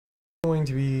going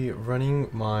to be running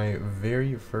my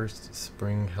very first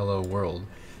Spring Hello World.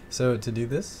 So to do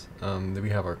this, we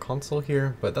have our console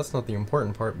here, but that's not the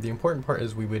important part. The important part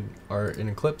is we are in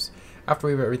Eclipse. After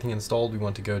we have everything installed, we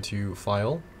want to go to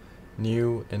File,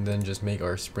 New, and then just make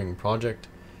our Spring project.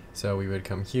 So we would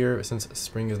come here. Since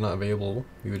Spring is not available,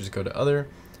 we would just go to Other,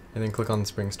 and then click on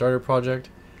Spring Starter Project,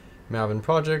 Maven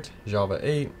Project, Java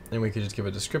 8, and we could just give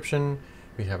a description.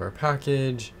 We have our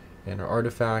package and our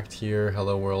artifact here,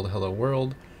 Hello World, Hello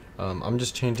World. I'm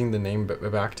just changing the name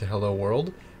back to Hello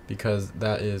World because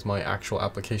that is my actual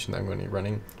application that I'm going to be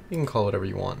running. You can call it whatever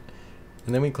you want.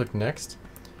 And then we click Next.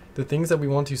 The things that we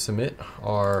want to submit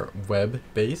are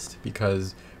web-based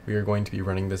because we are going to be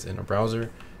running this in a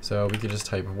browser. So we could just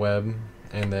type web,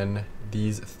 and then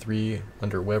these three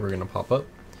under web are going to pop up.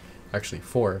 Actually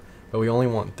 4, but we only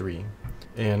want 3.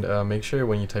 And make sure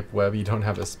when you type web you don't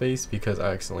have a space because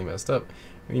I accidentally messed up.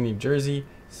 We need Jersey,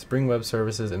 Spring Web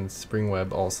Services, and Spring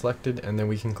Web all selected, and then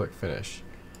we can click Finish.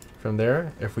 From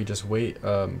there, if we just wait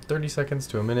 30 seconds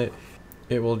to a minute,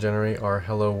 it will generate our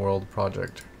Hello World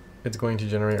project. It's going to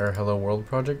generate our Hello World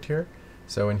project here.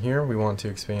 So in here, we want to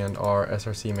expand our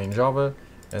src main Java,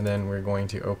 and then we're going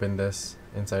to open this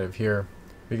inside of here.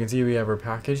 We can see we have our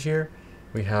package here.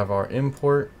 We have our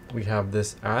import. We have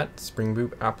this at Spring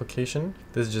Boot application.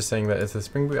 This is just saying that it's a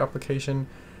Spring Boot application.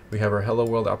 We have our Hello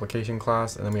World application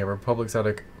class, and then we have our public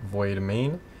static void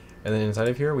main. And then inside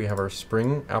of here, we have our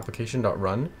Spring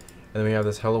application.run, and then we have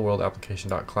this Hello World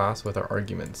application.class with our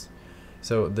arguments.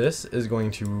 So this is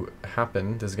going to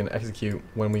happen, this is going to execute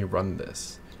when we run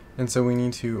this. And so we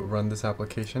need to run this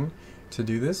application. To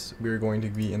do this, we are going to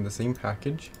be in the same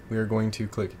package. We are going to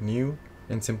click New,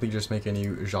 and simply just make a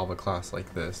new Java class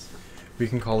like this. We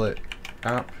can call it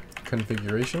app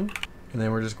configuration, and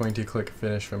then we're just going to click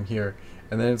Finish from here,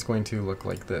 and then it's going to look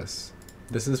like this.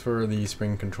 This is for the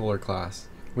Spring Controller class.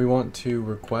 We want to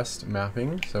request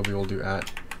mapping, so we will do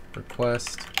at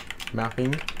request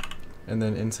mapping, and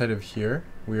then inside of here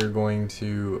we are going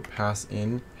to pass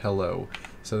in hello.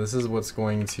 So this is what's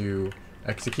going to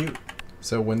execute.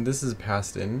 So when this is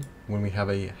passed in, when we have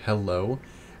a hello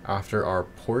after our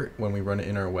port, when we run it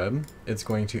in our web, it's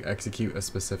going to execute a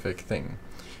specific thing.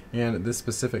 And this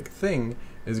specific thing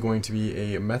is going to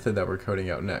be a method that we're coding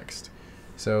out next.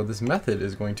 So this method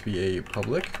is going to be a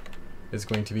public, it's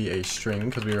going to be a string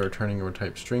because we are returning a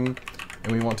type string,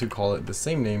 and we want to call it the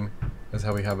same name as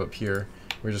how we have up here.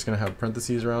 We're just going to have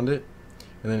parentheses around it,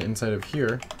 and then inside of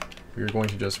here we are going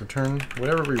to just return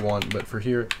whatever we want, but for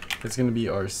here it's going to be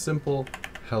our simple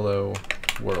hello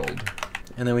world.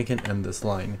 And then we can end this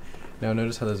line. Now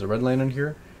notice how there's a red line on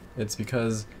here. It's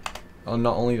because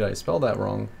not only did I spell that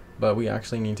wrong, but we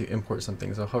actually need to import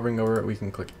something. So hovering over it, we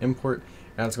can click import,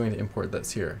 and it's going to import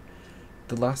that's here.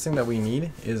 The last thing that we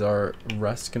need is our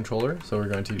RestController. So we're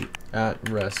going to do at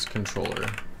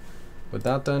RestController. With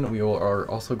that done, we are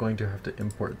also going to have to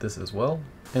import this as well.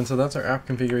 And so that's our app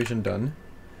configuration done.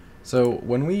 So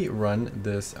when we run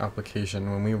this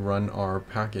application, when we run our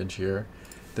package here,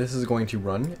 this is going to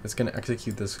run, it's going to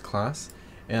execute this class,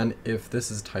 and if this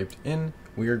is typed in,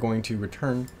 we are going to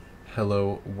return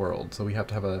hello world. So we have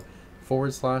to have a /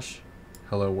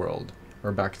 hello world,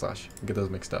 or backslash, get those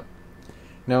mixed up.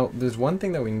 Now there's one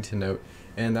thing that we need to note,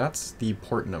 and that's the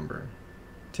port number.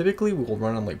 Typically we'll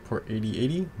run on like port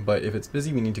 8080, but if it's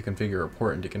busy we need to configure a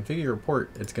port, and to configure a port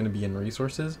it's going to be in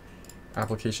resources,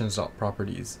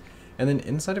 applications.properties. And then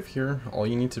inside of here, all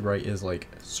you need to write is like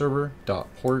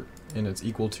server.port, and it's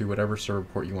equal to whatever server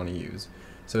port you want to use.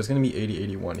 So it's going to be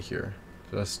 8081 here.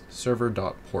 So that's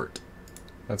server.port.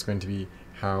 That's going to be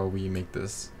how we make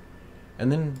this.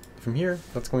 And then from here,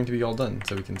 that's going to be all done.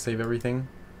 So we can save everything.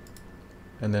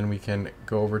 And then we can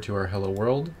go over to our Hello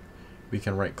World. We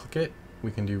can right click it.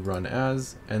 We can do run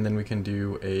as, and then we can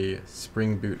do a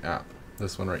Spring Boot app.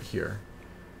 This one right here.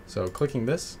 So clicking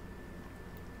this,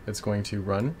 it's going to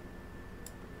run.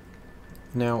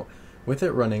 Now, with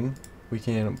it running, we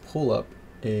can pull up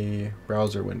a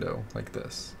browser window like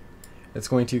this. It's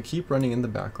going to keep running in the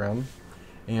background,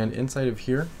 and inside of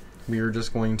here, we are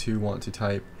just going to want to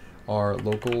type our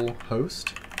local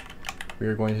host. We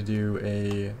are going to do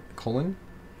a colon,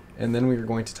 and then we are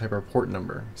going to type our port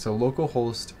number. So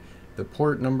localhost, the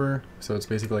port number, so it's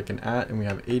basically like an @ and we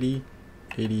have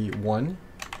 8081,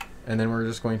 and then we're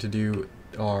just going to do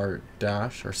our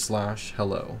dash or /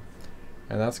 hello,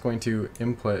 and that's going to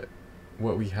input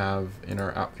what we have in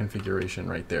our app configuration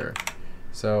right there.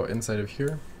 So inside of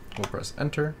here we'll press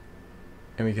enter,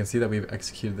 and we can see that we've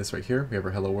executed this right here. We have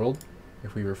our hello world.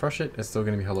 If we refresh it, it's still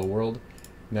going to be hello world.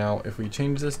 Now if we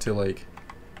change this to like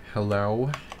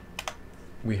hello,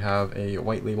 we have a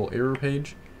white label error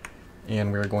page,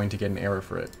 and we're going to get an error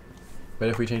for it. But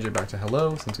if we change it back to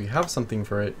hello, since we have something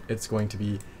for it, it's going to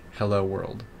be hello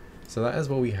world. So that is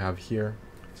what we have here.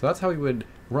 So that's how we would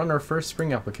run our first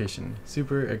Spring application.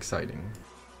 Super exciting.